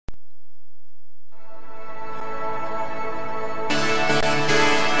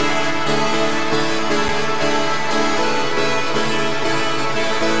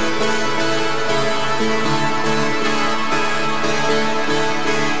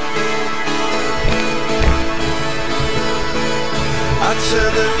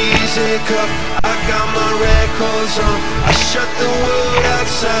music up, I got my records on. I shut the world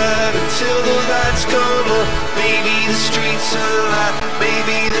outside until the lights come on. Maybe the streets are alive,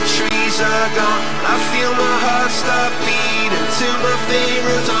 maybe the trees are gone. I feel my heart stop beating to my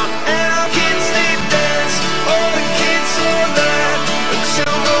favorite song. And our kids, they dance, all the kids all night,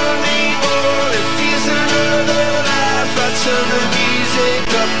 until morning morning feels another life. I turn the music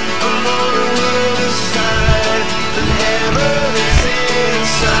up, I'm on the other side, and heaven is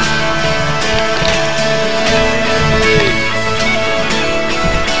inside.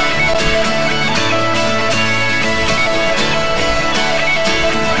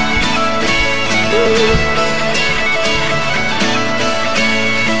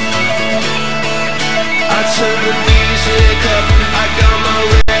 I turn the music up, I got my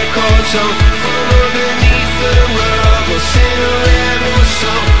records on. From underneath the rug, I'll sing a random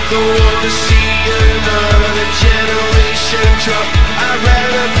song. Don't wanna see another generation drop. I'd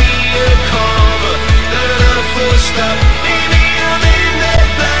rather be a comma than a full stop. Maybe I'm in the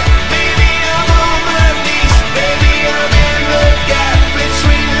back, maybe I'm on my knees, maybe I'm in the gap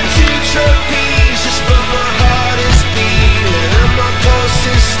between the two trapezes. But my heart is beating and my pulse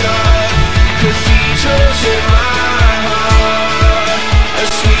is starting. Cathedrals in my heart, a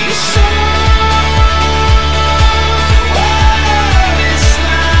sweet song. What is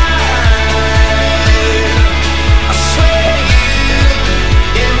life?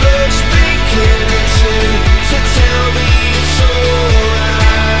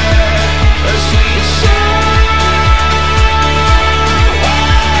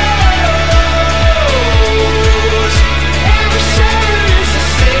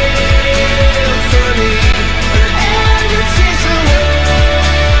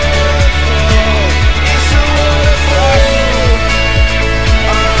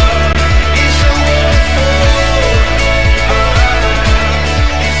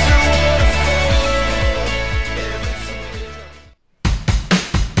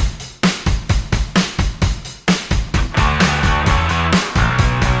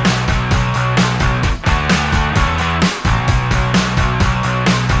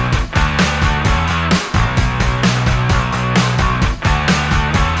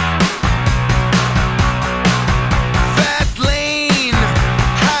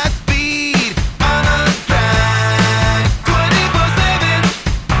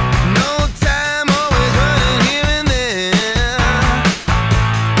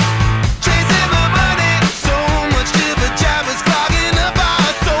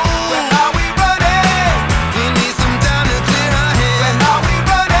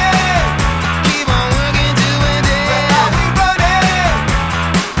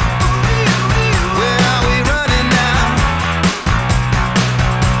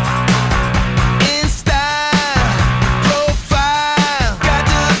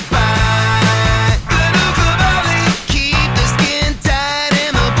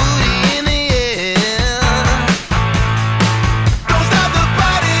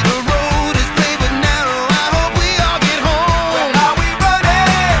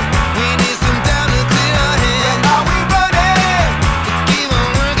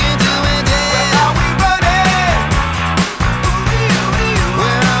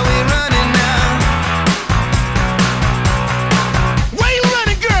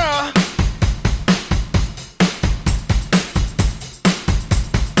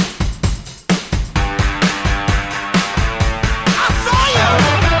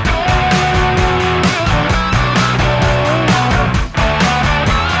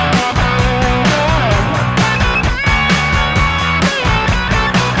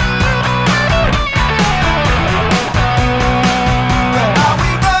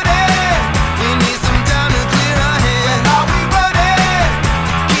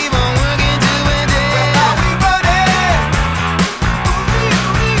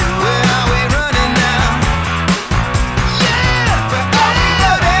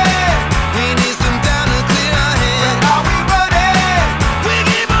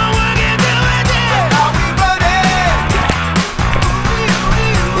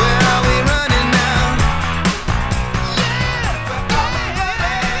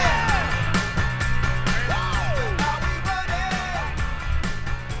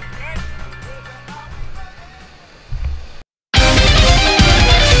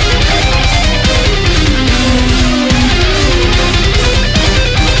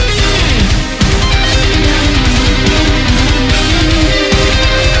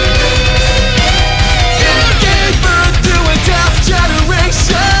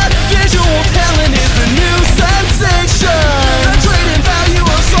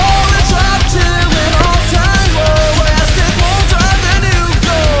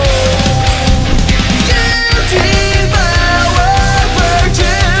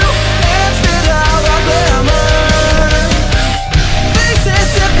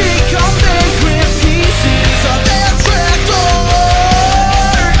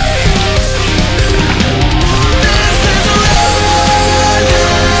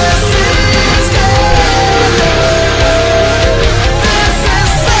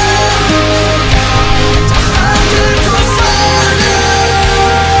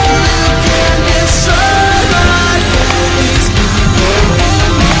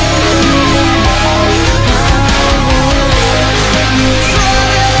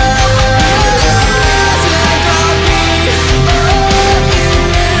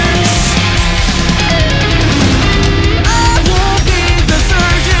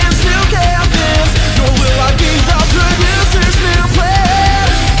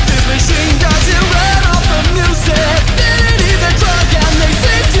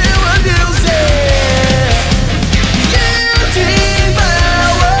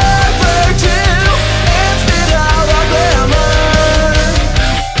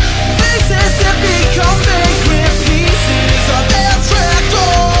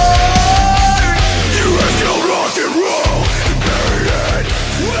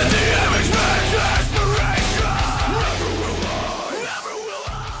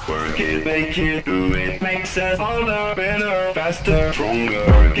 work it, make it, do it, makes us harder, better, faster, stronger.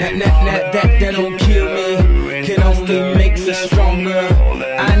 That don't kill me, can only make us stronger.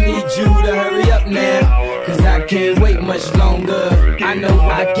 I need you to hurry up now, cause I can't wait much longer. I know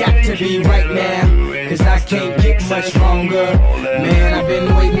I got to be right now, cause I can't get much longer. Man, I've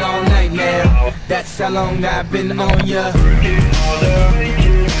been waiting all night now, that's how long I've been on ya.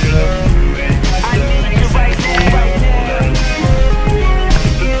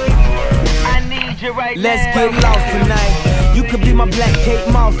 Let's get lost tonight. You could be my black Kate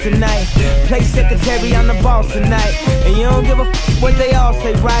Moss tonight. Play secretary, I'm the boss tonight. And you don't give a f what they all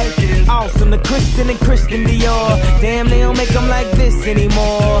say, right? Awesome, the Christian and Christian Dior. Damn, they don't make them like this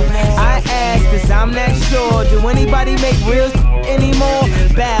anymore. I ask, cause I'm not sure. Do anybody make real anymore?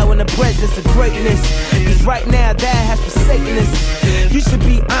 Bow in the presence of greatness, cause right now that has forsaken us. You should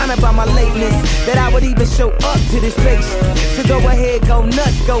be honored by my lateness, that I would even show up to this place. So go ahead, go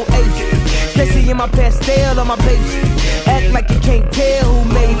nuts, go ape. Especially in my pastel on my page. Act like you can't tell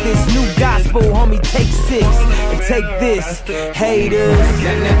who made this new gospel, homie. Take 6 and take this, haters.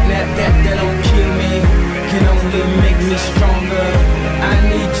 That don't kill me, can only make me stronger. I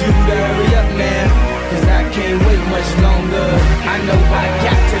need you to hurry up now, cause I can't wait much longer. I know I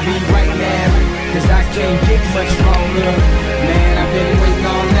got to be right now, cause I can't get much longer. Man, I've been waiting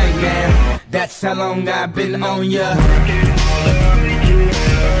all night now, that's how long I've been on ya.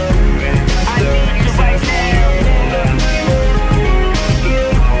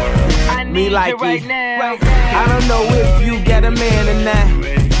 Me like it. I don't know if you got a man or not,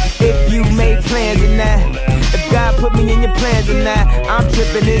 if you made plans or not, if God put me in your plans or not. I'm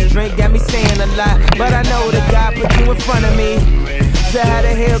tripping, this drink got me saying a lot, but I know that God put you in front of me. So how the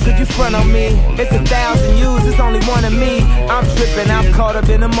hell could you front on me? It's 1,000 yous, it's only one of me. I'm tripping, I'm caught up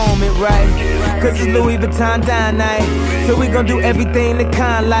in the moment, right? Cause it's Louis Vuitton dine night, so we gon' do everything the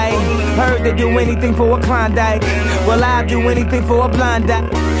kind like. Heard they do anything for a Klondike, well I'll do anything for a blind eye.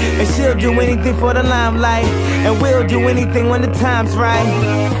 And she'll do anything for the limelight, and we'll do anything when the time's right.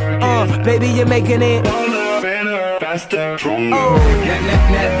 Baby, you're making it Better, faster, stronger.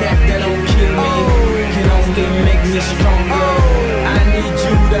 That don't kill me, can only make me stronger. I need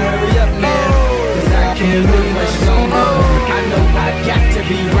you to hurry up now, cause I can't wait much longer. I know I got to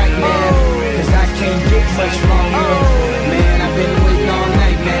be right now, cause I can't get much longer. Man, I've been waiting all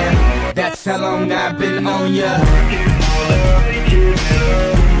night now, that's how long I've been on ya.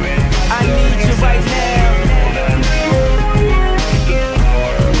 I need you right now,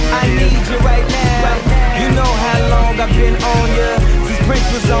 I need you right now. You know how long I've been on ya, since Prince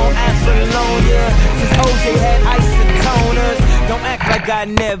was on Apollonia, since OJ had isotoners. Don't act like I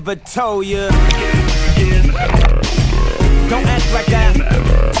never told ya, don't act like I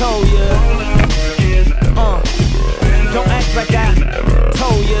told ya. Don't act like I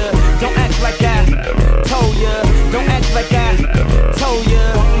told ya, don't act like I told ya, don't act like I told ya.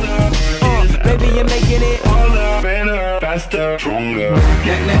 Baby, you're making it better, faster, stronger.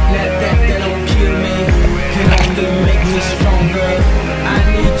 That don't kill me, can only make me stronger. I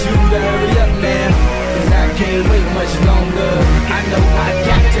need you to hurry up now, cause I can't wait much longer. I know I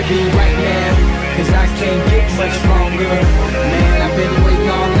got to be right now, cause I can't get much longer. Man, I've been waiting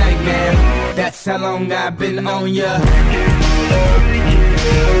all night now, that's how long I've been on ya.